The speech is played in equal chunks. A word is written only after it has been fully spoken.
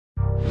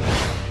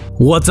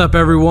What's up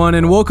everyone,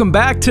 and welcome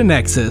back to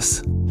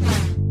Nexus.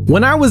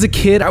 When I was a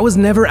kid, I was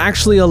never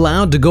actually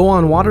allowed to go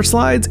on water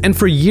slides, and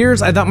for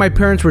years I thought my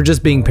parents were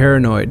just being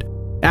paranoid.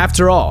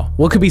 After all,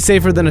 what could be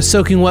safer than a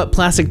soaking wet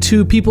plastic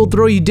tube people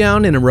throw you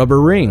down in a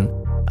rubber ring?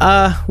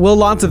 Well,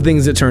 lots of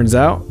things it turns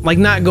out, like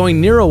not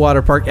going near a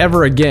water park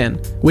ever again,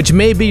 which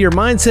may be your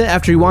mindset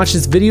after you watch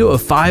this video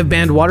of 5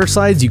 banned water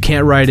slides you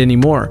can't ride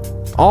anymore.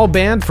 All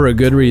banned for a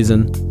good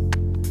reason.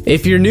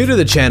 If you're new to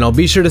the channel,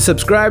 be sure to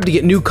subscribe to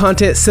get new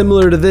content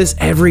similar to this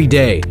every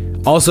day.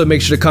 Also,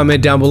 make sure to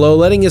comment down below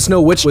letting us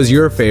know which was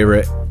your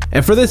favorite.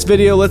 And for this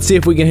video, let's see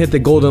if we can hit the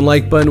golden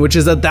like button, which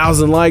is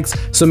 1,000 likes,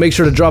 so make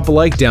sure to drop a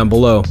like down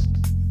below.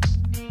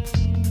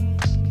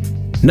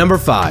 Number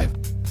 5.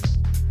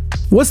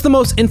 What's the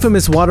most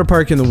infamous water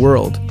park in the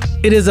world?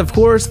 It is, of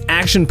course,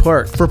 Action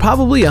Park, for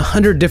probably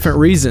 100 different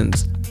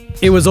reasons.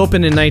 It was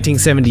opened in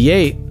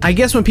 1978, I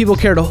guess when people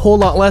cared a whole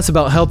lot less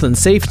about health and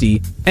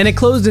safety, and it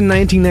closed in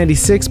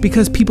 1996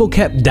 because people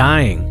kept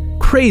dying.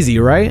 Crazy,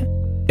 right?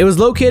 It was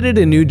located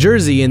in New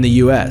Jersey in the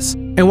US,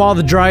 and while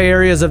the dry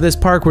areas of this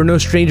park were no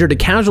stranger to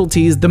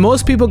casualties, the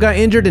most people got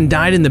injured and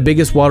died in the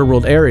biggest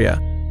Waterworld area.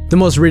 The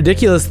most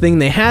ridiculous thing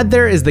they had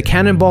there is the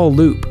Cannonball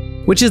Loop,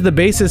 which is the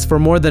basis for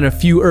more than a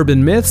few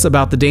urban myths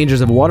about the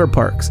dangers of water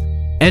parks,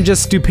 and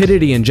just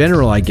stupidity in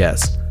general, I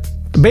guess.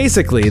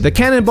 Basically, the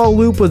Cannonball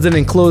Loop was an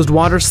enclosed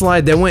water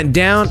slide that went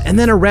down and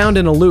then around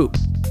in a loop.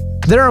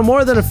 There are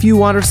more than a few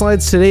water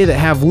slides today that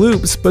have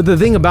loops, but the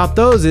thing about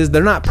those is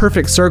they're not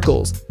perfect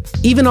circles.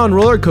 Even on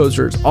roller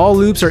coasters, all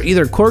loops are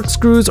either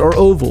corkscrews or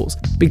ovals,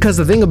 because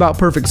the thing about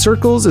perfect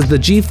circles is the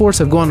G-force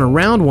of going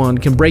around one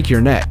can break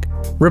your neck.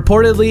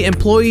 Reportedly,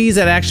 employees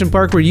at Action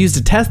Park were used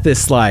to test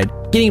this slide,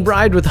 getting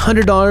bribed with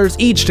 $100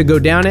 each to go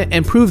down it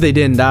and prove they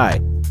didn't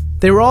die.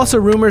 There were also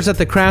rumors that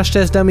the crash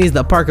test dummies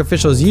that park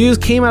officials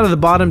used came out of the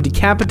bottom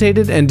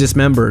decapitated and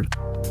dismembered.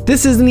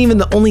 This isn't even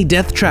the only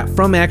death trap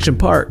from Action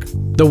Park.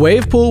 The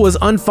wave pool was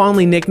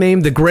unfondly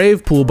nicknamed the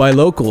Grave Pool by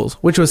locals,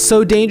 which was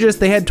so dangerous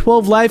they had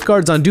 12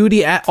 lifeguards on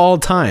duty at all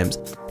times,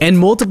 and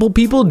multiple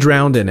people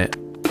drowned in it.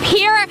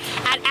 Here at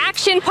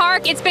Action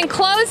Park, it's been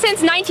closed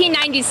since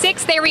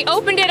 1996. They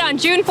reopened it on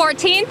June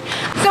 14th.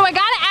 So I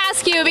gotta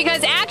ask you,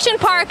 because Action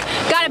Park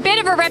got a bit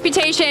of a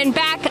reputation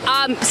back,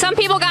 some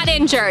people got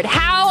injured.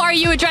 How are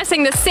you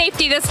addressing the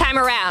safety this time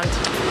around?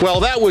 Well,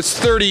 that was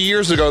 30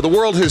 years ago. The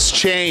world has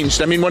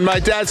changed. I mean, when my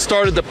dad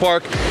started the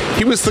park,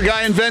 he was the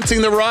guy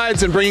inventing the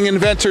rides and bringing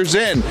inventors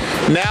in.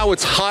 Now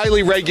it's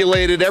highly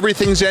regulated,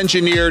 everything's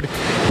engineered.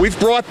 We've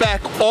brought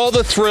back all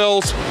the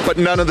thrills, but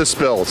none of the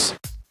spills.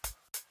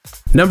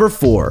 Number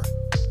 4.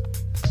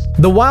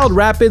 The Wild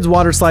Rapids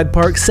Water Slide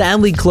Park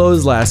sadly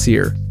closed last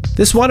year.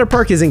 This water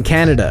park is in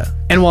Canada,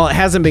 and while it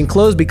hasn't been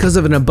closed because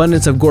of an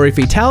abundance of gory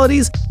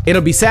fatalities,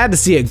 it'll be sad to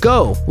see it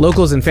go,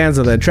 locals and fans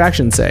of the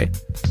attraction say.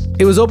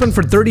 It was open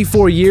for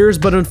 34 years,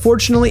 but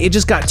unfortunately it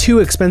just got too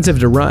expensive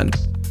to run.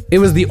 It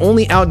was the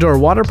only outdoor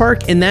water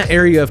park in that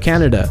area of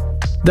Canada.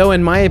 Though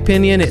in my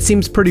opinion, it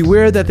seems pretty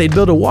weird that they'd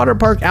build a water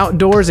park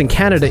outdoors in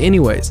Canada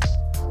anyways.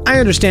 I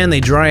understand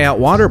they dry out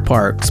water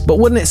parks, but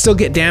wouldn't it still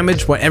get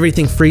damaged when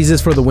everything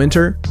freezes for the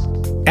winter?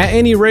 At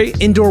any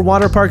rate, indoor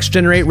water parks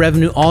generate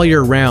revenue all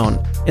year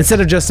round,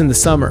 instead of just in the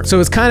summer, so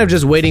it's kind of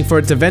just waiting for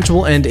its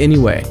eventual end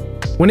anyway.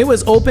 When it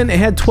was open, it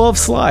had 12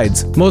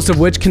 slides, most of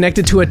which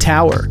connected to a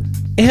tower.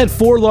 It had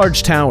 4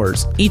 large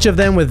towers, each of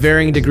them with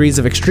varying degrees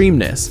of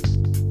extremeness.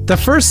 The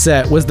first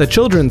set was the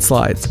children's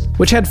slides,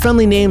 which had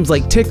friendly names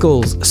like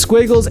Tickles,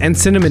 Squiggles, and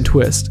Cinnamon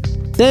Twist.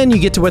 Then you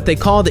get to what they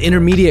call the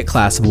intermediate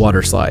class of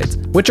water slides,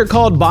 which are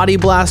called Body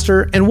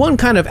Blaster and one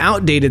kind of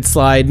outdated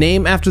slide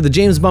named after the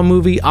James Bond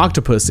movie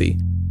Octopussy.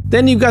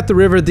 Then you've got the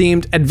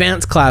river-themed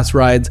advanced class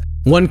rides,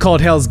 one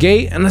called Hell's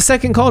Gate and the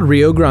second called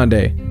Rio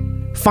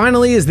Grande.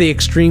 Finally is the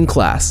extreme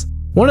class.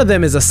 One of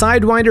them is a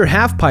Sidewinder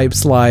half-pipe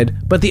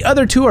slide, but the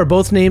other 2 are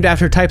both named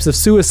after types of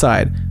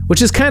suicide,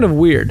 which is kind of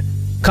weird.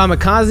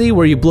 Kamikaze,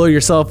 where you blow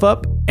yourself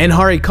up, and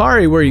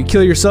Harikari, where you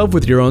kill yourself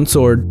with your own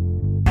sword.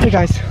 Hey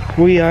guys,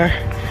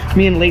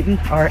 me and Leighton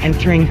are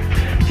entering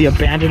the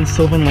abandoned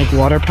Sylvan Lake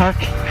Water Park.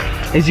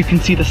 As you can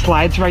see, the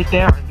slides right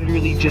there are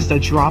literally just a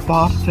drop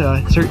off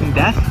to certain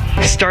death.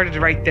 It started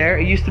right there.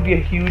 It used to be a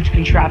huge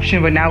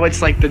contraption, but now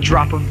it's like the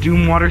drop of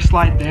doom water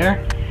slide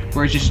there,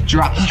 where it just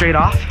drops straight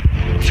off.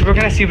 So we're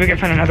gonna see if we can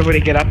find another way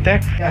to get up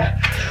there.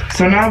 Yeah.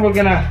 So now we're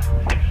gonna,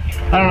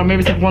 I don't know,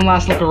 maybe take one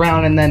last look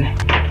around and then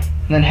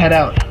head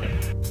out.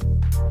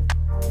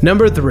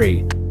 Number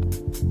 3.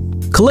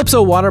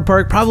 Calypso Water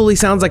Park probably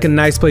sounds like a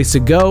nice place to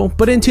go,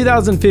 but in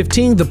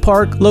 2015, the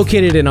park,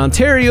 located in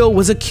Ontario,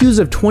 was accused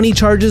of 20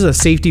 charges of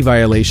safety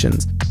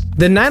violations.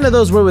 Then 9 of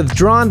those were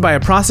withdrawn by a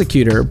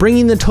prosecutor,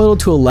 bringing the total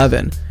to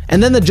 11,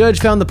 and then the judge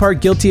found the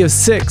park guilty of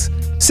 6.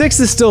 6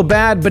 is still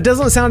bad, but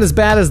doesn't sound as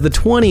bad as the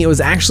 20 it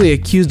was actually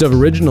accused of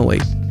originally.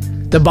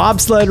 The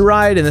bobsled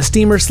ride and the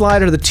steamer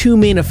slide are the 2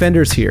 main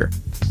offenders here.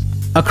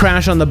 A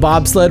crash on the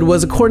bobsled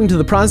was, according to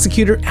the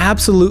prosecutor,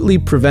 absolutely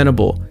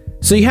preventable.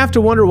 So you have to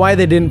wonder why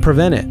they didn't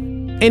prevent it.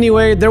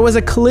 Anyway, there was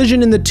a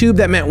collision in the tube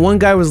that meant one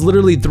guy was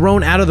literally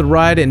thrown out of the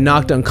ride and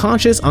knocked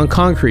unconscious on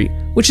concrete,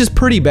 which is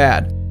pretty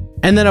bad.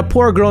 And then a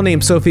poor girl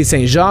named Sophie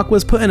St. Jacques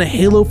was put in a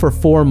halo for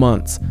 4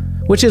 months,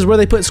 which is where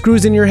they put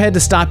screws in your head to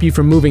stop you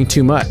from moving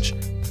too much.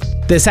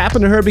 This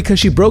happened to her because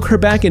she broke her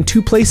back in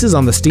 2 places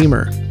on the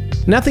steamer.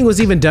 Nothing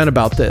was even done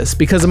about this,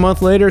 because a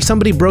month later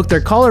somebody broke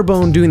their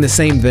collarbone doing the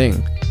same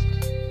thing.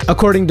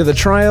 According to the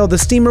trial, the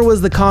steamer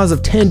was the cause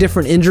of 10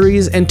 different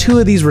injuries, and 2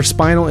 of these were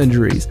spinal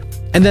injuries.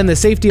 And then the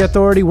safety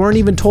authority weren't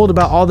even told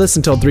about all this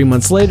until 3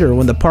 months later,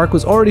 when the park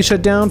was already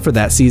shut down for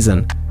that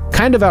season.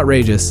 Kind of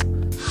outrageous.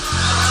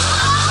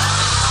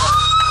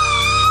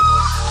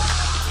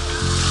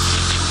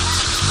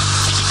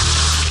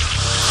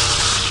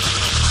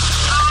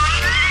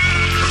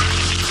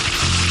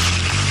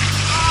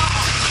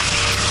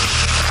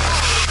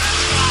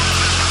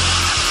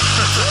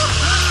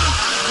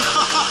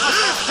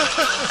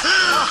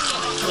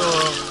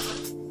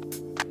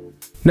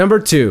 Number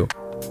 2.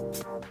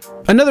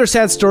 Another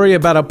sad story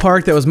about a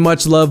park that was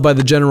much loved by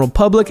the general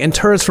public and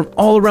tourists from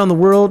all around the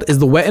world is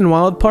the Wet n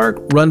Wild Park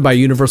run by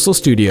Universal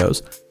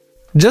Studios.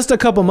 Just a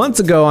couple months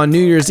ago, on New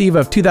Year's Eve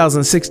of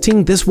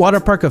 2016, this water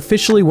park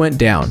officially went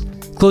down,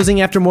 closing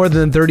after more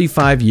than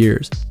 35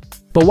 years.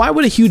 But why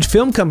would a huge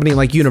film company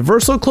like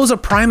Universal close a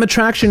prime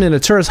attraction in a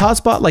tourist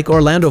hotspot like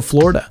Orlando,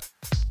 Florida?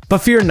 But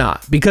fear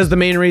not, because the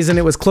main reason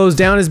it was closed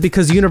down is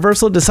because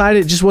Universal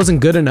decided it just wasn't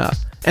good enough,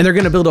 and they're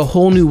going to build a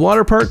whole new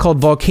water park called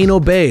Volcano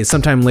Bay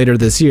sometime later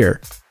this year.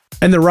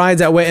 And the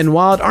rides at Wet n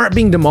Wild aren't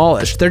being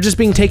demolished, they're just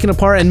being taken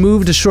apart and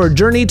moved a short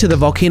journey to the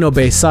Volcano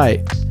Bay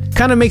site.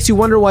 Kinda makes you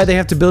wonder why they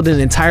have to build an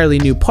entirely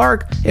new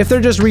park if they're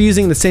just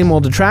reusing the same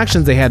old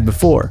attractions they had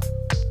before.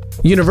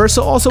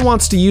 Universal also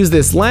wants to use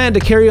this land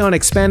to carry on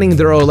expanding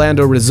their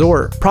Orlando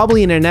resort,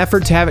 probably in an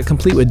effort to have it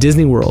complete with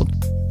Disney World.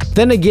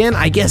 Then again,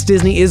 I guess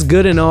Disney is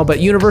good and all, but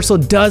Universal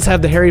does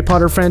have the Harry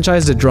Potter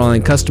franchise to draw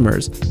in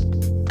customers.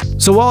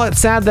 So while it's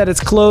sad that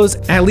it's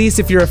closed, at least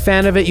if you're a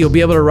fan of it, you'll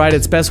be able to ride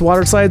its best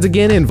water slides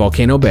again in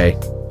Volcano Bay.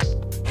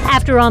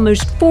 After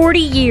almost 40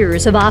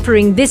 years of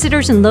offering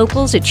visitors and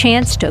locals a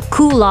chance to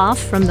cool off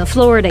from the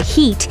Florida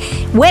heat,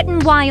 Wet n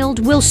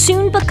Wild will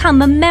soon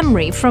become a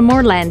memory from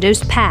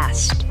Orlando's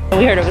past.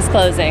 We heard it was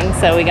closing,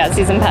 so we got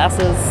season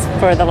passes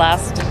for the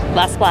last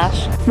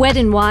splash. Wet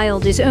n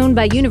Wild is owned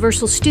by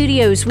Universal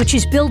Studios, which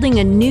is building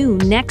a new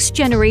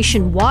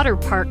next-generation water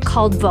park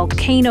called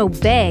Volcano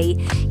Bay.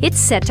 It's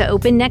set to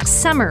open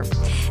next summer.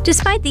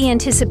 Despite the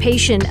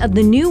anticipation of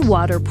the new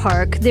water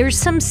park, there's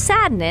some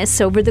sadness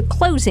over the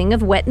closing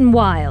of Wet n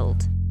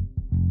Wild.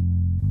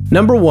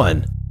 Number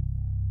 1.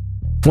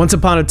 Once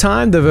upon a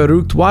time, the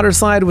Verrückt water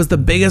slide was the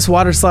biggest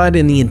water slide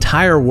in the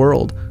entire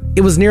world.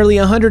 It was nearly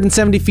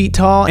 170 feet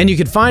tall, and you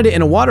could find it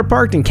in a water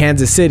park in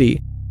Kansas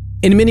City.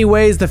 In many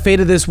ways, the fate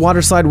of this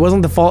water slide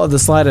wasn't the fault of the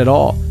slide at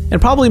all, and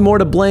probably more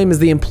to blame is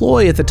the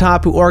employee at the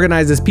top who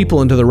organizes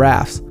people into the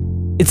rafts.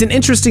 It's an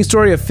interesting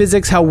story of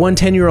physics how one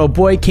 10-year-old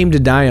boy came to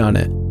die on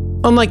it.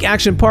 Unlike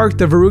Action Park,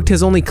 the Verrückt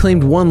has only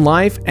claimed 1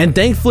 life, and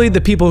thankfully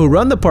the people who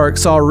run the park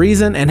saw a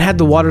reason and had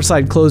the water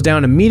slide closed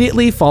down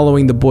immediately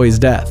following the boy's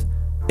death.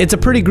 It's a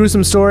pretty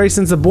gruesome story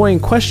since the boy in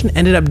question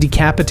ended up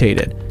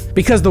decapitated,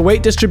 because the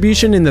weight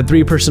distribution in the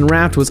 3-person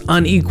raft was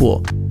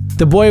unequal.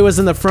 The boy was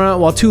in the front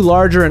while 2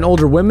 larger and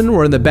older women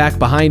were in the back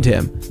behind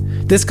him.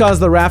 This caused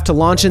the raft to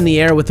launch in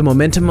the air with the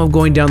momentum of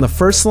going down the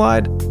first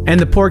slide, and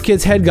the poor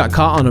kid's head got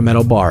caught on a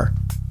metal bar.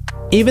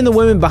 Even the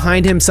women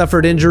behind him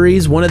suffered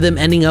injuries, one of them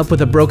ending up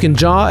with a broken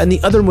jaw and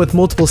the other with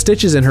multiple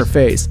stitches in her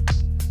face.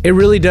 It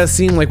really does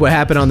seem like what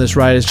happened on this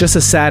ride is just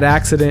a sad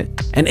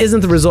accident and isn't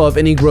the result of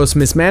any gross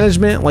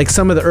mismanagement like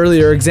some of the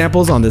earlier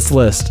examples on this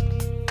list.